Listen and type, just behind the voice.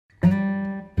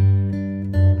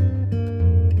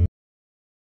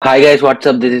Hi guys, what's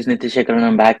up? This is Nithya Sekhar and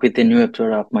I'm back with a new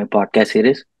episode of my podcast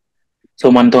series. So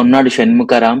మనతో ఉన్నాడు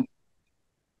Shanmukha Ram.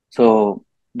 So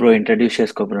bro introduce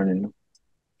చేసుకో bro నిన్ను.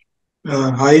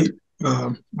 Hi,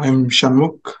 I'm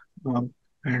Shanmukh,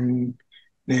 and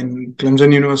నేను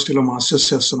Clemson యూనివర్సిటీలో masters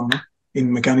చేస్తున్నాను in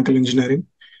mechanical engineering.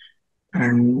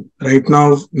 And right now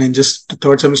నేను just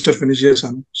third semester finish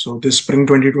చేశాను. So this spring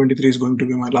 2023 is going to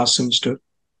be my last semester.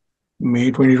 May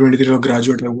 2023లో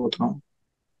graduate అయిపోతున్నాను.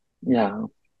 Yeah,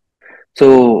 so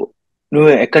నువ్వు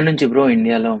ఎక్కడి నుంచి బ్రో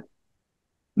ఇండియాలో?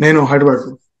 నేను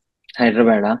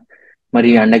హైదరాబాదా? మరి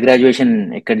అండర్ గ్రాడ్యుయేషన్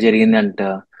ఎక్కడ జరిగింది అంట,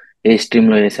 ఏ స్ట్రీమ్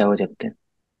లో చేసావో చెప్తే.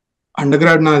 అండర్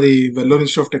గ్రాడ్ నాది వెల్లోర్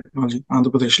ఇన్స్టిట్యూట్ ఆఫ్ టెక్నాలజీ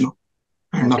ఆంధ్రప్రదేశ్లో,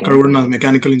 అండ్ అక్కడ కూడా నాది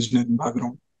mechanical engineering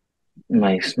background.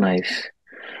 Nice nice.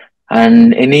 And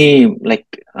any like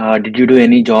did you do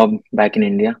any job back in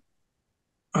India?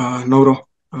 No bro.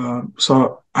 So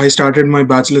I started my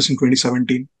bachelor's in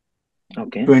 2017.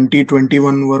 Okay.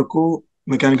 2021 వరకు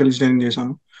mechanical engineering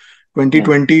చేశాను.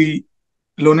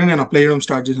 2020లోనే నేను apply చేయడం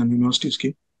start చేశాను universities కి.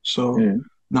 So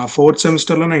నా fourth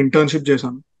semester లో నా internship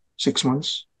చేశాను 6 months.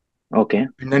 Okay.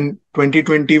 And then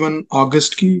 2021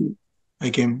 August కి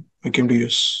I came to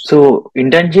US. So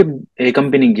internship ఏ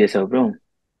కంపెనీకి చేసావు బ్రో?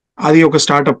 అది ఒక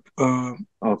స్టార్ట్అప్,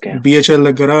 ఓకే. బిహెచ్ఎల్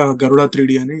దగ్గర గరుడా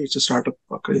 3D అని స్టార్ట్అప్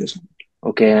అక్కడ చేశాను.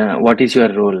 Okay, what is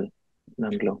your role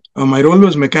దాంట్లో? My role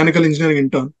was mechanical engineering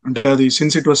intern. అంటే అది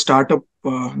సిన్స్ ఇట్ వాజ్ స్టార్ట్అప్,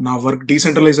 నా వర్క్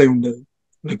డీసెంట్రలైజ్ అయి ఉండేది.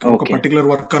 లైక్ ఒక పర్టికులర్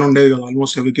వర్క్ అని ఉండేది కదా.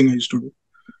 Almost everything I used to do.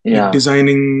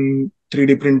 Designing,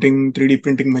 3D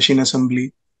printing, machine assembly,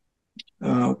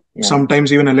 some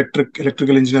times even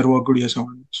electrical engineer work కూడా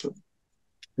చేసామండి. So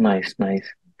nice nice.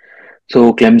 So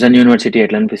Clemson university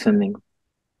ఎట్లా అనిపిస్తుంది నీకు?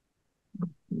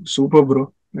 Super bro.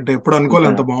 అంటే ఎప్పుడు అనుకోలే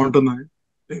అంత బాగుంటుందని.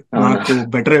 నాకు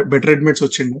బెటర్ అడ్మిట్స్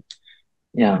వచ్చిండు.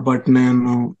 బట్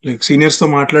నేను లైక్ సీనియర్స్ తో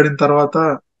మాట్లాడిన తర్వాత,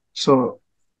 సో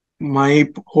మై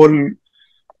హోల్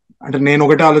అంటే నేను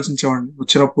ఒకటే ఆలోచించేవాడిని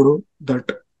వచ్చినప్పుడు,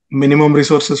 that minimum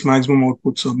resources maximum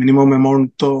output. So minimum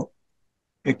amount తో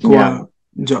ఎక్కువ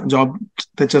జాబ్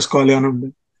తెచ్చేసుకోవాలి అని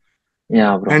ఉంది.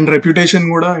 అండ్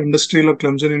రెప్యుటేషన్ కూడా ఇండస్ట్రీలో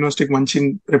క్లెమ్సన్ యూనివర్సిటీకి మంచి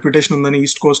రెప్యుటేషన్ ఉందని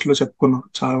ఈస్ట్ కోస్ట్ లో చెప్పుకున్నాను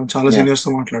చాలా సీనియర్స్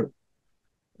తో మాట్లాడు.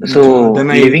 సో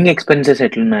లివింగ్ ఎక్స్పెన్సెస్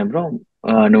ఎట్లున్నాయి బ్రో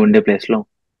నువ్వు ఉండే ప్లేస్ లో?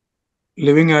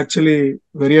 Living actually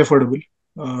very affordable.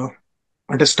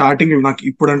 అంటే స్టార్టింగ్ నాకు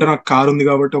ఇప్పుడంటే నాకు కార్ ఉంది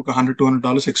కాబట్టి ఒక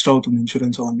 $100-200 ఎక్స్ట్రా అవుతుంది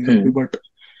ఇన్సూరెన్స్ అవన్నీ. But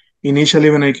initially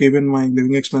when I came in, my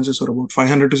living expenses are about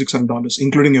 $500-600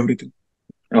 including everything.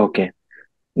 Okay,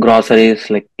 groceries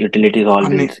like utilities all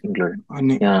bills included.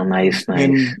 Yeah, nice nice.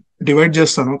 నేను డివైడ్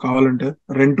చేస్తాను కావాలంటే.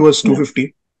 Rent was 250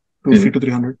 to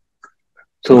 300.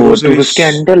 సో 250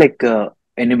 అంటే like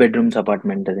ఎన్ని bedrooms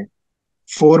apartment అది?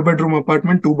 4 bedroom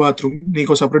apartment, 2 bathroom.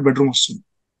 నీకు separate bedroom వస్తుంది.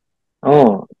 ఓ,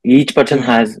 each person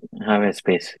have a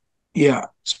space. Yeah,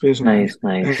 space. Nice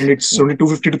nice. And it's only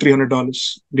 $250-300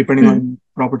 depending on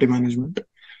property management.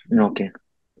 Okay.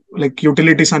 Like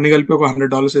utilities అన్ని కలిపి ఒక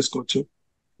 $100 వేసుకోవచ్చు.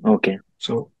 Okay.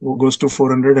 So goes to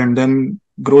 400. And then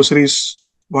groceries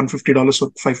 $150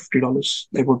 or $550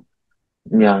 అయిపోతుంది.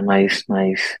 Yeah, nice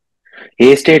nice. ఏ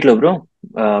state లో bro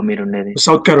మీరు ఉండేది?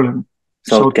 South Kerala.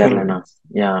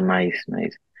 Yeah, nice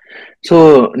nice. So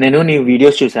నేను నీ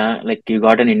వీడియోస్ చూసా, like you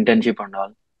got an internship and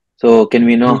all. So can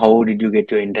we know how did you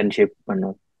get your internship and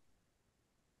all?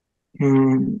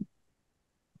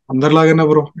 అందరిలాగానే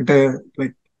bro. అంటే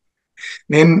like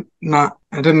నేను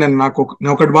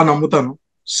ఒకటి బాగా నమ్ముతాను,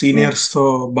 సీనియర్స్ తో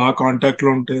బాగా కాంటాక్ట్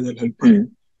లో ఉంటే హెల్ప్.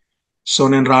 సో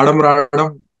నేను రావడం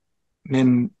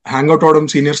నేను హ్యాంగ్అవుట్ అవడం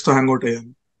సీనియర్స్ తో హ్యాంగ్అవుట్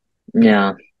అయ్యాను.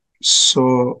 సో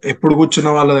ఎప్పుడు కూర్చున్న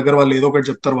వాళ్ళ దగ్గర వాళ్ళు ఏదో ఒకటి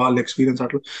చెప్తారు, వాళ్ళ ఎక్స్పీరియన్స్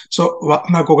అట్లా. సో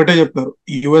నాకు ఒకటే చెప్పారు,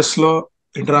 యుఎస్ లో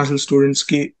ఇంటర్నేషనల్ స్టూడెంట్స్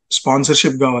కి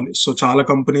స్పాన్సర్షిప్ కావాలి. సో చాలా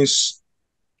కంపెనీస్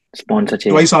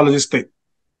ట్వైస్ ఆలోచిస్తాయి.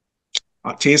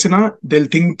 చేసినా థెల్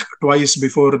think twice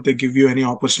before they give you any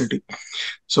opportunity.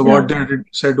 So what they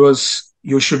said was,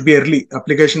 you should be early.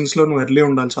 Applications లో నువ్వు ఎర్లీ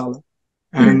ఉండాలి చాలా,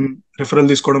 అండ్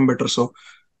రిఫరల్ తీసుకోవడం బెటర్. సో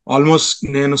ఆల్మోస్ట్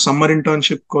నేను సమ్మర్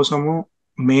ఇంటర్న్షిప్ కోసము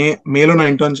మేలో నా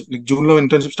ఇంటర్న్షిప్, జూన్ లో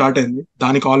ఇంటర్న్షిప్ స్టార్ట్ అయింది.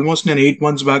 దానికి ఆల్మోస్ట్ నేను 8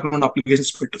 months బ్యాక్ నుండి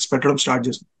అప్లికేషన్స్ పెట్టడం స్టార్ట్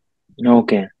చేశాను.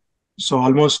 ఓకే. సో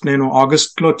ఆల్మోస్ట్ నేను ఆగస్ట్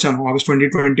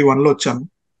 2021 లో వచ్చాను.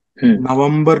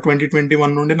 నవంబర్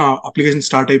 2021 నుండి నా అప్లికేషన్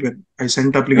స్టార్ట్ అయిపోయింది. I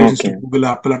sent applications Google,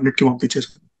 Apple అన్నిటికీ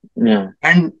పంపించేసాను.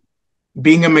 And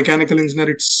being a mechanical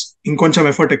engineer, it's ఇంకొంచెం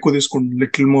ఎఫర్ట్ ఎక్కువ తీసుకుంటుంది,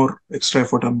 లిటిల్ మోర్ ఎక్స్ట్రా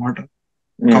ఎఫర్ట్ అనమాట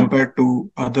compared to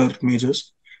other majors.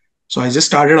 So I just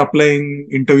started applying,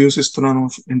 interviews ఇస్తున్నాను,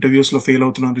 ఇంటర్వ్యూస్ లో ఫెయిల్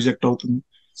అవుతున్నాను, రిజెక్ట్ అవుతుంది.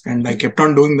 And I kept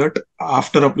on doing that.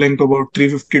 After applying to about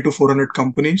 350-400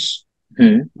 companies,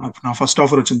 నా first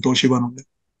offer వచ్చింది Toshiba నుండి.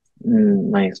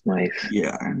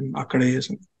 And అక్కడే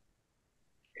చేశాను.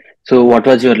 So what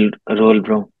was your role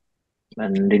bro?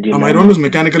 And did you My learn role was anything?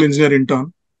 mechanical engineer intern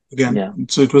again. Yeah.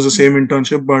 So it was the same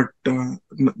internship, but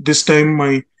this time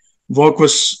my work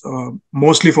was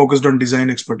mostly focused on design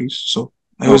expertise. So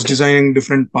I was Okay. designing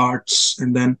different parts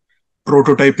and then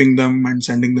prototyping them and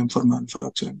sending them for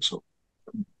manufacturing. So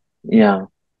Yeah.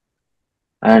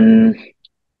 And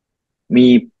me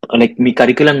me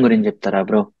curriculum గురించి చెప్తారా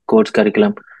bro? Course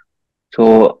curriculum. So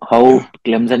how yeah,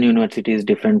 Clemson University is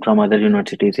different from other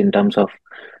universities in terms of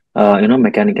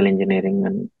mechanical engineering,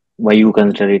 and why you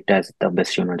consider it as the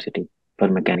best university for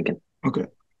mechanical? okay.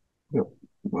 Yeah.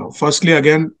 Firstly,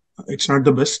 again, it's not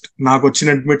the best. నాకు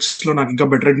వచ్చిన admits లో నాకు ఇంకా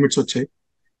better admits వచ్చాయి.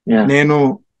 Yeah. నేను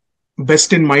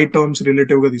best in my terms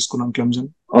relative గా తీసుకున్నాను Clemson.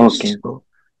 Okay. So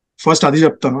first అది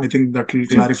చెప్తాను. I think that will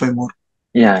clarify more.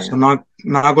 Yeah. So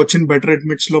నాకు వచ్చిన బెటర్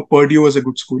అడ్మిట్స్ లో Purdue was a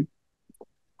good school.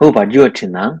 Oh Purdue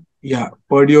వచ్చిందా? యా,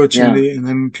 పర్డ్యూ వచ్చింది, అండ్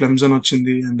దెన్ క్లెమ్సన్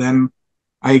వచ్చింది, and then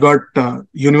I got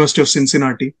university of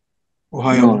Cincinnati,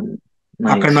 Ohio.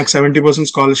 అక్కడ నాకు 70%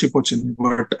 స్కాలర్షిప్ వచ్చింది,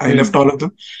 but I left all of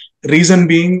them. Reason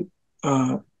being,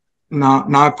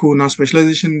 నాకు నా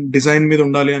specialisation design మీద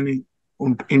ఉండాలి అని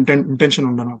ఇంటెన్షన్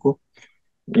ఉండే నాకు.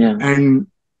 అండ్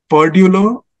పర్డ్యూలో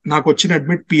నాకు వచ్చిన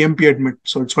admit PMP admit.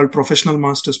 So it's called professional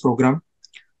masters programme.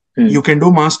 You can do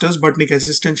masters, but నీకు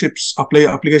అసిస్టెంట్షిప్స్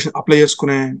అప్లై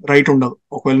చేసుకునే రైట్ ఉండదు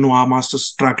ఒకవేళ నువ్వు ఆ మాస్టర్స్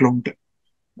ట్రాక్ లో ఉంటే.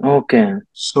 ఓకే.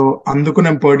 సో అందుకు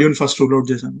నేను పర్డ్యూని ఫస్ట్ రూల్ అవుట్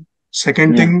చేశాను.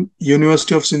 Second thing,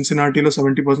 university of సిన్సినాటీలో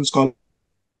 70% scholarship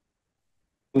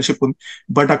ఉంది,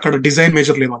 బట్ అక్కడ డిజైన్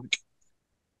మేజర్ లేదు వాళ్ళకి.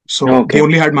 So they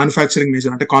only had manufacturing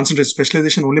major, అంటే కాన్సన్ట్రేట్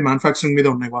స్పెషలైజేషన్ ఓన్లీ మ్యానుఫ్యాక్చరింగ్ మీద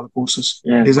ఉన్నాయి వాళ్ళ కోర్సెస్,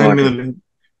 డిజైన్ మీద లేదు.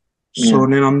 సో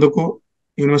నేను అందుకు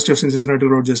యూనివర్సిటీ ఆఫ్ సిన్సినాటీ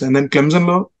రోడ్ చేశాను. అండ్ దెన్ క్లెమ్సన్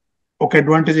లో ఒక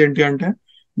అడ్వాంటేజ్ ఏంటి అంటే,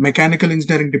 మెకానికల్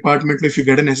ఇంజనీరింగ్ డిపార్ట్మెంట్ లో if you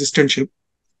get an assistantship,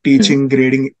 teaching,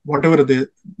 grading, what ever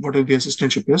the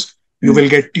assistantship is, you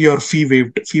will get your fee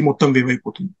waived. Fee మొత్తం వేవ్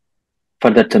అయిపోతుంది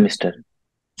for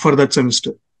that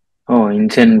semester. Oh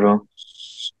insane bro.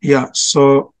 Yeah, so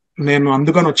నేను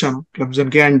అందుకని వచ్చాను Clemson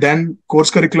కి. And then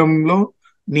course curriculum లో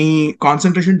నీ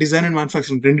concentration design and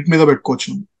manufacturing రెండింటి మీద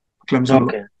పెట్టుకోవచ్చు క్లెమ్సన్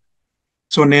లో.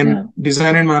 సో నేను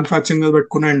డిజైన్ అండ్ మ్యానుఫ్యాక్చరింగ్ మీద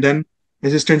పెట్టుకున్నా. అండ్ దెన్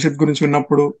అసిస్టెంట్షిప్ గురించి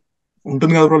విన్నప్పుడు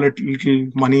ఉంటుంది కదా బ్రో, లిటిల్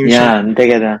మనీ విషయం. అంతే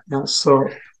కదా. సో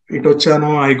ఇటు వచ్చాను,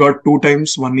 I got 2 times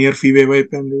 1 year fee wave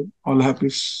అయిపోయింది, all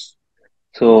happies.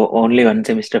 So only 1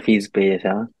 semester fees pay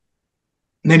చేసా?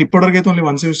 నేను ఇప్పటివరకు అయితే ఓన్లీ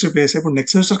 1 సెమిస్టర్ పే చేసా. ఇప్పుడు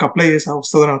నెక్స్ట్ సెమిస్టర్ అప్లై చేసా,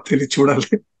 వస్తుందో నాకు తెలియదు,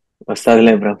 చూడాలి.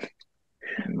 వస్తుందిలే bro,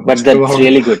 but that's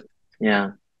really good.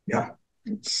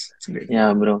 Yeah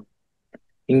bro.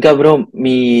 ఇంకా బ్రో,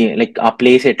 మీ ఆ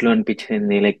ప్లేస్ ఎట్లా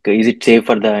అనిపించింది? Is it safe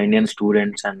for the Indian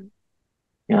students? And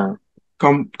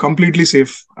completely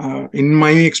safe. In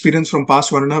my experience from past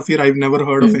 1.5 years, I've never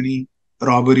heard of any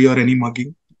robbery or any mugging,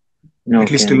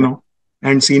 at least till now.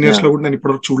 And seniors lo kuda nenu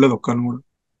ippudu chudaledu okkanu kuda.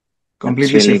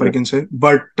 Completely safe, I can say.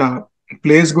 But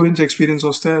place gurinchi experience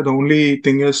vaste, the only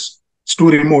thing is it's too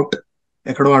remote.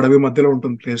 ekkado adavi madhyalo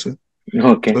untundi place.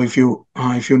 Okay. So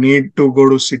if you need to go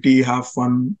to city, have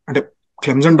fun, ante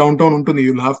Clemson downtown untundi,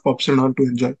 you'll have pubs and all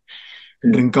to enjoy.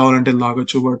 Drink kavalante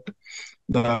lagochu. But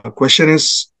the question is,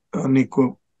 నీకు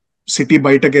city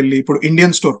బయటకు వెళ్ళి ఇప్పుడు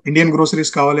Indian groceries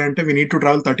కావాలి అంటే we need to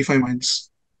travel 35 miles.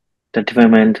 35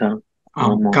 miles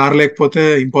car లేకపోతే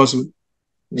impossible.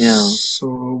 So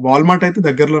Walmart అయితే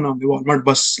దగ్గరలోనే ఉంది. Walmart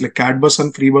bus, cat bus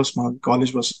and free bus, మా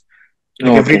కాలేజ్ బస్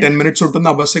ఎవ్రీ 10 minutes ఉంటుంది.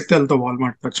 ఆ బస్ ఎక్కితే వెళ్తావు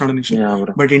వాల్మార్ట్ దక్షిణ నుంచి.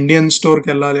 బట్ ఇండియన్ స్టోర్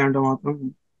కి వెళ్ళాలి అంటే మాత్రం,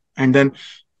 అండ్ దెన్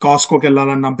కాస్కోకి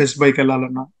వెళ్ళాలన్నా, బెస్ట్ బైక్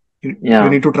వెళ్ళాలన్నా, you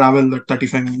need to travel that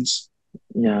 35 miles.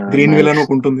 Green will అని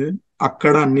ఒక ఉంటుంది,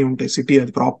 అక్కడ అన్ని ఉంటాయి. సిటీ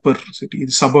అది ప్రాపర్ సిటీ,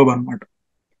 ఇది సబర్బ్ అన్నమాట.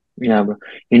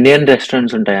 ఇండియన్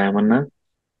రెస్టారెంట్స్ ఉంటాయా ఏమన్నా?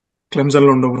 క్లెమ్సన్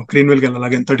లో ఉండవు. గ్రీన్ విల్ కి వెళ్ళాలి,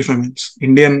 again 35 miles.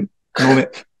 Indian నోవే.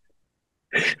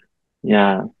 Yeah.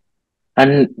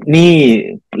 And నీ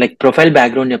ప్రొఫైల్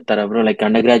బ్యాక్గ్రౌండ్ చెప్తారా bro?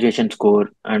 Under graduation score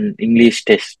and English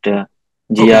test,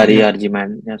 GRE are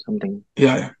జిమాన్ something.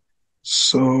 Yeah.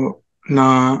 So నా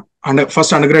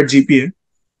first under grad GPA,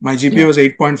 my GPA was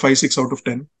 8.56 out of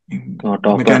 10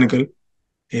 mechanical.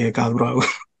 కాదు bro,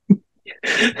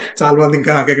 చాలా మంది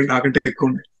ఇంకా నాకంటే ఎక్కువ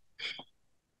ఉంది.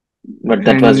 But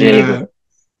that was really good.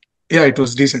 Yeah, it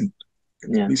was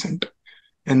decent.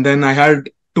 And then I had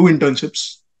 2 internships.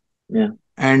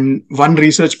 And 1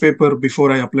 research paper before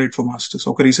I applied for masters.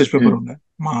 ఒక research paper ఉండే,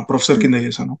 మా ప్రొఫెసర్ కింద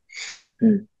చేశాను.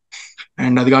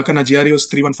 అండ్ అది కాక నా GRE was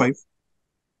 315.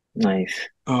 Nice.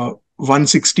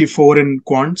 164 in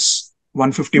quants,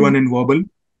 151 in verbal,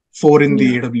 4 in the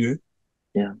AWA.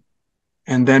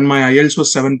 And then my IELTS was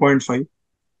 7.5.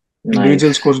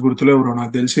 Individual scores గుర్తులేవు bro.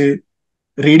 నాకు తెలిసి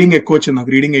రీడింగ్ ఎక్కువ వచ్చింది,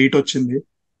 నాకు రీడింగ్ 8 వచ్చింది,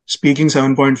 స్పీకింగ్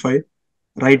 7.5,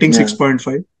 రైటింగ్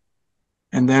 6.5,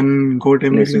 అండ్ దెన్ ఇంకోటి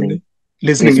ఏం మిగిలింది,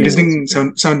 listening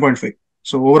 7.5.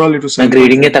 So overall it was నాకు 7.5.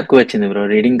 రీడింగే తక్కువ వచ్చింది బ్రో.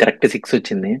 రీడింగ్ కరెక్ట్ 6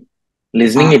 వచ్చింది.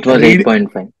 Listening it was read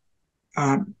 8.5.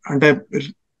 అంటే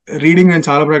రీడింగ్ నేను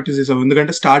చాలా ప్రాక్టీస్ చేసాను,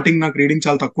 ఎందుకంటే స్టార్టింగ్ నాకు రీడింగ్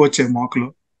చాలా తక్కువ వచ్చేది మాక్ లో.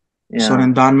 సో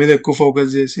నేను దాని మీద ఎక్కువ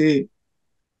ఫోకస్ చేసి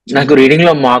నాకు రీడింగ్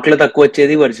లో మార్క్ లో తక్కువ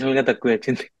వచ్చేది, ఒరిజినల్ గా తక్కువ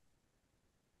వచ్చింది.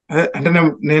 అంటే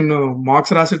నేను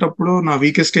మార్క్స్ రాసేటప్పుడు నా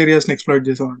వీకెస్ట్ ఏరియాస్ ని ఎక్స్ప్లోర్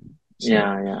చేసేవాడిని.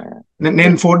 సో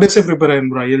నేను 4 days ప్రిపేర్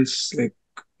అయ్యాను బ్రో ఐఎల్స్. లైక్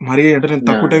మరీ అంటే నేను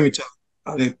తక్కువ టైం ఇచ్చాను,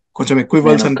 అది కొంచెం ఎక్కువ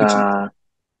ఇవ్వాల్సి అనిపించింది.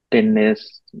 10 days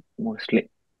మోస్ట్లీ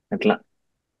అట్లా.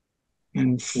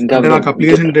 అంటే నాకు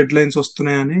అప్లికేషన్ డెడ్ లైన్స్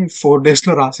వస్తున్నాయని 4 days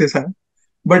లో రాసేసా.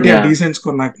 But decent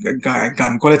score. నాకు ఇంకా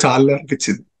అనుకోలే, చాలా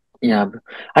అనిపించింది.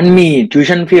 అండ్ మీ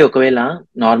ట్యూషన్ ఫీ ఒకవేళ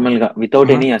నార్మల్ గా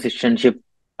without any assistantship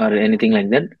or anything like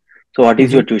that, so what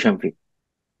is your tuition fee?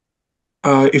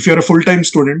 If you're a full-time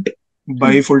student,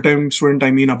 by full-time student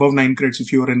I mean above 9 credits. If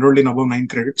you are enrolled in above 9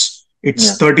 credits, it's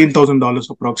 $13,000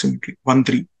 approximately,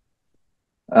 1-3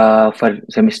 for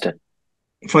semester.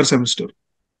 For semester.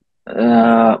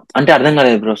 అంటే అర్థం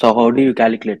కాలేదు bro. So how do you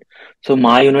calculate? So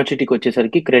మా యూనివర్సిటీకి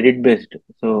వచ్చేసరికి credit based.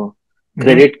 So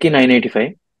credit కి 985.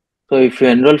 So if you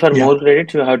enrol for more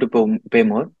credits you have to pay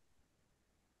more.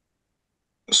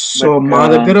 So మా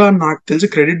దగ్గర నాకు తెలిసి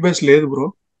క్రెడిట్ బేస్ లేదు bro.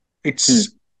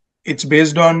 It's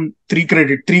based on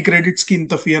 3 credits కి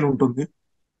ఇంత ఫీ అని ఉంటుంది.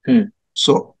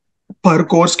 సో పర్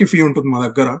కోర్స్ కి ఫీ ఉంటుంది మా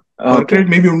దగ్గర. పర్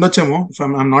క్రెడిట్ మేబీ ఉండొచ్చేమో,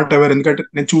 ఐఎమ్ నాట్ అవేర్, ఎందుకంటే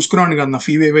నేను చూసుకున్నాను కదా, నా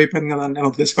ఫీ వేవ్ అయిపోయింది కదా అని నేను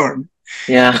వదిలేసేవాడిని.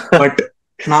 బట్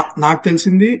నాకు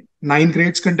తెలిసింది 9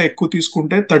 credits కంటే ఎక్కువ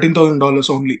తీసుకుంటే $13,000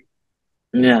 only.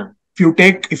 If you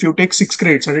take 6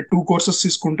 credits అంటే 2 courses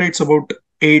తీసుకుంటే it's about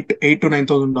 $8,000 to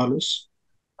 $9,000.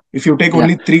 If you take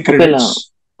only 3 credits.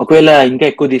 ఒకవేళ ఇంకా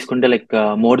ఎక్కువ తీసుకుంటే లైక్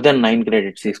మోర్ దెన్ 9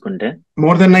 credits తీసుకుంటే,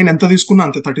 మోర్ దెన్ 9 ఎంత తీసుకున్నా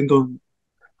అంతే 13,000.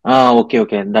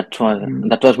 Okay that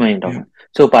was my interview.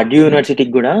 So Purdue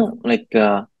యూనివర్సిటీకి కూడా లైక్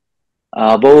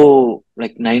అబౌవ్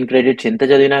లైక్ 9 credits ఎంత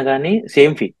చదివినా కానీ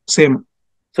same fee. Same.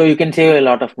 So you can save a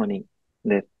lot of money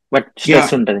there, but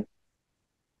stress ఉంటది.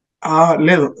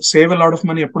 లేదు, save a lot of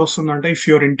money ఎప్పుడు వస్తుందంటే if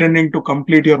you're intending to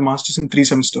complete your masters in 3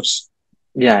 semesters.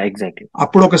 Exactly.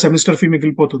 అప్పుడు ఒక semester fee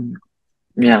మిగిలిపోతుంది.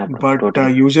 But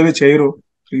usually చేయరు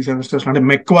 3 semesters. అంటే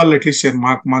మెక్ వాళ్ళు అట్లీస్ట్ చేయరు.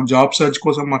 మాకు జాబ్ సర్చ్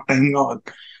కోసం మాకు టైం కావాలి.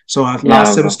 సో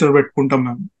లాస్ట్ సెమిస్టర్ పెట్టుకుంటాం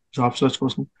మేము జాబ్ సర్చ్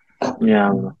కోసం.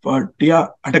 బట్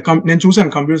అంటే నేను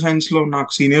చూసాను కంప్యూటర్ సైన్స్ లో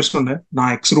నాకు సీనియర్స్ ఉండే, నా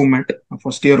X roommate,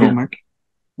 first year roommate,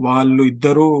 వాళ్ళు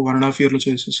ఇద్దరు 1.5 year లో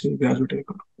చేసేసి గ్రాడ్యుయేట్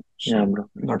అయ్యారు.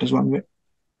 That is one way.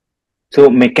 So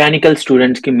mechanical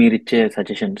students కి మీరు ఇచ్చే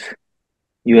సజెషన్స్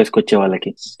యుఎస్ కి వచ్చే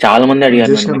వాళ్ళకి? చాలా మంది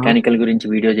అడిగారు మెకానికల్ గురించి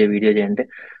వీడియో చేయి అంటే.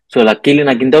 సో లక్కీలీ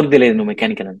నాకు ఇంతవరకు తెలియదు నువ్వు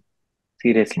మెకానికల్ అని.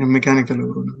 సీరియస్లీ మెకానికల్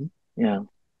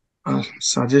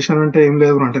సజెషన్ అంటే ఏం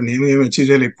లేదు, అంటే నేను ఏం అచీవ్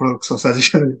చేయలేదు ఇప్పుడు. సో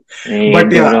సజెషన్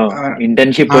బట్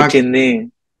ఇంటర్న్షిప్ వచ్చింది.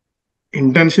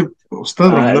 ఇంటర్న్షిప్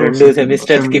వస్తుంది, 2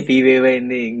 semesters కి ఫీ వేవ్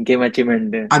అయింది, ఇంకేం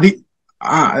అచీవ్మెంట్ అది.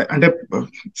 అంటే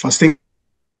ఫస్ట్ థింగ్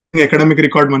అకాడమిక్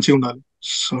రికార్డ్ మంచిగా ఉండాలి.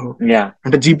 సో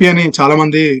అంటే జీపీఏ అని చాలా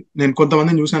మంది, నేను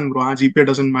కొంతమందిని చూసాను బ్రో, ఆ జీపీఏ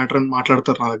డజంట్ మ్యాటర్ అని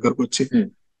మాట్లాడతారు నా దగ్గరకు వచ్చి.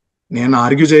 నేను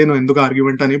ఆర్గ్యూ చేయను, ఎందుకు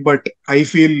ఆర్గ్యుమెంట్ అని. బట్ ఐ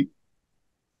ఫీల్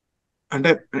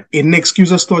అంటే ఎన్ని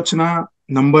ఎక్స్క్యూజెస్ తో వచ్చినా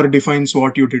number defines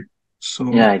what you did. So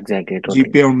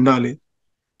GPA ఉండాలి.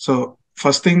 సో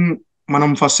ఫస్ట్ థింగ్, మనం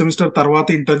ఫస్ట్ సెమిస్టర్ తర్వాత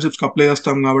ఇంటర్న్షిప్స్ అప్లై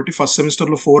చేస్తాం కాబట్టి ఫస్ట్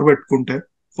సెమిస్టర్ లో 4 పెట్టుకుంటే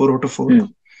 4 out of 4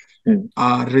 ఆ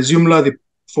రెజ్యూమ్ లో అది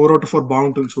 4 out of 4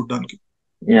 బాగుంటుంది చూడడానికి.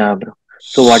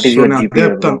 So what is your GPA?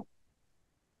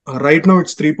 Right now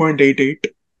it's 3.88.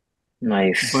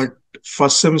 Nice. But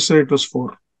first semester it was 4.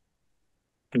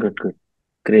 Good.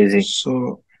 Crazy. So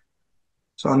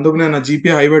అందుకు నేను ఆ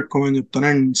జీపీఏ హై పెట్టుకోమని చెప్తాను.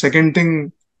 And second thing,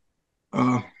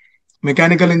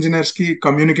 mechanical engineers కి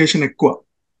కమ్యూనికేషన్ ఎక్కువ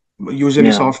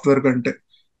యూజువల్లీ సాఫ్ట్వేర్ కంటే.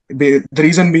 ద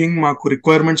రీజన్ బీయింగ్, మాకు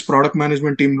రిక్వైర్మెంట్స్ ప్రొడక్ట్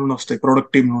మేనేజ్మెంట్ టీమ్ నుండి వస్తాయి,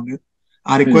 ప్రొడక్ట్ టీమ్ నుండి.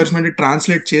 ఆ రిక్వైర్మెంట్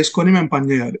ట్రాన్స్లేట్ చేసుకొని మేము పని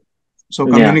చేయాలి. సో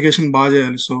కమ్యూనికేషన్ బాగా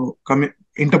చేయాలి. సో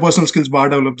ఇంటర్పర్సనల్ స్కిల్స్ బాగా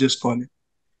డెవలప్ చేసుకోవాలి.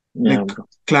 లైక్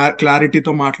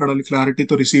క్లారిటీతో మాట్లాడాలి,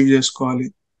 క్లారిటీతో రిసీవ్ చేసుకోవాలి,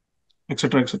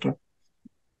 etcetera.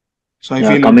 So I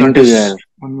feel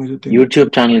YouTube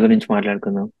channel గురించి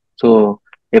మాట్లాడుకుందాం. సో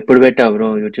ఎప్పుడు పెట్టావు బ్రో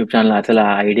యూట్యూబ్ ఛానల్? అసలు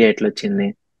ఆ ఐడియా ఎట్లా వచ్చింది?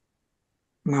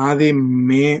 నాది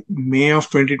మే ఆఫ్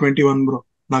 2021 బ్రో.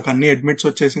 నాకు అన్ని అడ్మిట్స్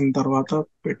వచ్చేసిన తర్వాత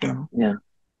పెట్టాను.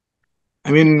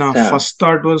 I mean, first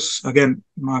thought was, again,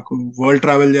 నాకు వరల్డ్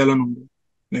ట్రావెల్ చేయాలని ఉంది.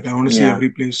 Like I want to see every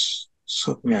place. So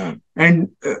and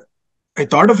I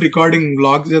thought of recording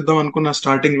vlogs చేద్దాం అనుకున్నా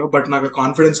స్టార్టింగ్ లో, బట్ నాకు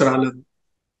కాన్ఫిడెన్స్ రాలేదు.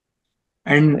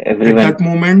 అండ్ at that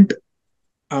moment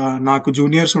నాకు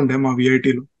జూనియర్స్ ఉండే మా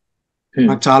విఐటీలో,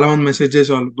 నాకు చాలా మంది మెసేజ్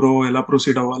చేసేవాళ్ళు, బ్రో ఎలా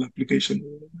ప్రొసీడ్ అవ్వాలి అప్లికేషన్.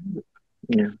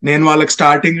 నేను వాళ్ళకి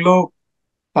స్టార్టింగ్ లో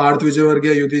Parth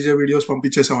విజయవర్గీయ యుధిజ videos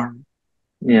పంపించేసేవాడిని.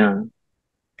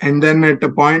 And then at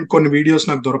point కొన్ని వీడియోస్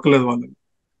నాకు దొరకలేదు వాళ్ళకి.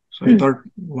 So I thought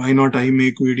why not I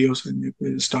make videos అని చెప్పి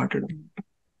started.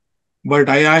 But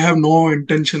I have no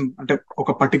intention, అంటే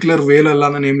ఒక పర్టికులర్ వేలో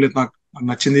వెళ్ళాలని ఏం లేదు. నాకు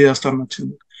నచ్చింది చేస్తాను,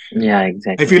 నచ్చింది.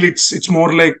 I feel it's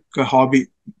more like hobby,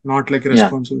 not like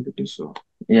responsibility. So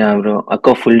yeah bro,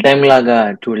 ఒక ఫుల్ టైమ్ లాగా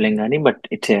చూడలేం కానీ but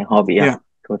it's a hobby. Yeah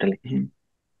totally.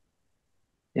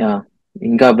 Yeah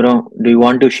ఇంకా bro, do you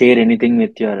want to share anything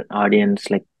with your audience,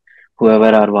 like whoever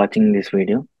are watching this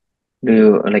video? Do you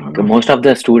like most of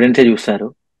the students చూస్తారు,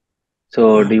 so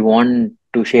do you want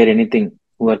to share anything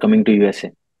who are coming to USA?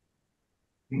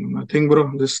 Nothing bro,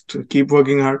 just keep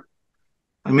working hard.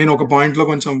 I mean ఒక point లో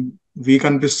కొంచెం week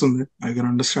అనిపిస్తుంది, I can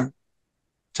understand.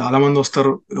 చాలా మంది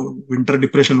వస్తారు, winter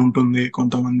depression ఉంటుంది,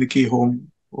 కొంతమందికి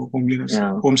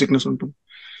హోమ్ సిక్నెస్ ఉంటుంది,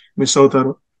 మిస్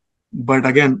అవుతారు. బట్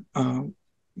అగైన్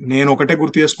నేను ఒకటే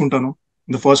గుర్తు చేసుకుంటాను,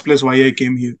 in the first place why I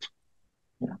came here.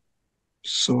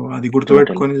 So అది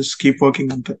గుర్తుపెట్టుకొని కీప్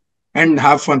వర్కింగ్ అంతే, అండ్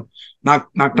హ్యావ్ ఫన్.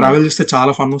 నాకు ట్రావెల్ చేస్తే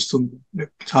చాలా ఫన్ వస్తుంది,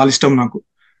 చాలా ఇష్టం నాకు.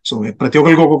 సో ప్రతి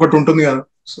ఒక్కరికి ఒక్కొక్కటి ఉంటుంది కదా.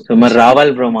 సో మరి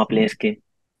రావాలి బ్రో మా ప్లేస్ కి.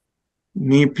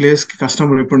 మీ ప్లేస్ కి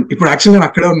కష్టం. ఇప్పుడు యాక్చువల్ నేను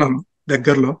అక్కడే ఉన్నాను,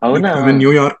 దగ్గరలో.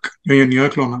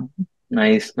 న్యూయార్క్ లో ఉన్నాను.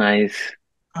 Nice nice.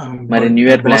 మరి న్యూ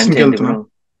ఇయర్ ప్లాన్ చేద్దాం.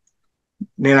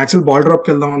 నేను యాక్చువల్ బాల్ డ్రాప్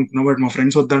కి వెళ్దాం అనుకున్నా, బట్ మా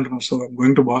friends వద్దంటున్నారు. So I'm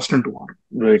going to Boston tomorrow.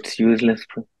 Bro it's useless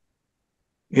bro.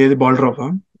 ఏది బాల్ డ్రాప్?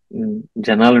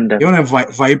 జనాలు ఉంటారు.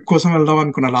 వైబ్ కోసం వెళ్దాం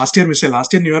అనుకున్నా. లాస్ట్ ఇయర్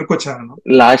న్యూ ఇయర్కి వచ్చాను.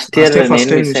 లాస్ట్ ఇయర్ నేను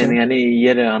మిస్ అయింది, కానీ ఈ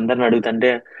ఇయర్ అందరిని అడుగుతుంటే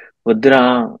వద్దురా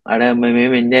ఆడ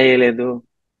మేమేం ఎంజాయ్ చేయలేదు,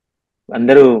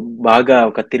 అందరూ బాగా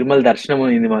ఒక తిరుమల దర్శనం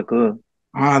అయింది మాకు.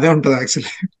 అదే ఉంటది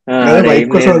యాక్చువల్లీ, అదే వైబ్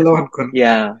కోసం వెళ్దాం అనుకున్నా.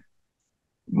 యా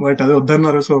బట్ అదే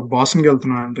వద్దన్నారు. సో బాస్టన్ కి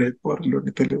వెళ్తున్నాను రేపు,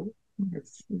 తెలియదు.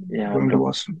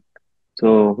 So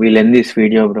we'll end this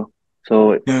video bro. So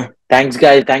thanks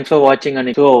guys, thanks for watching. And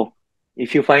so if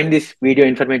you find this video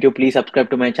informative, please subscribe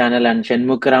to my channel and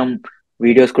Shanmukha Ram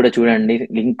videos kuda chudandi,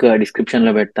 link description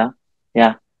lo pedta.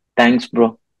 Yeah, thanks bro,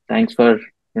 thanks for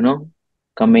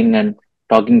coming and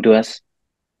talking to us.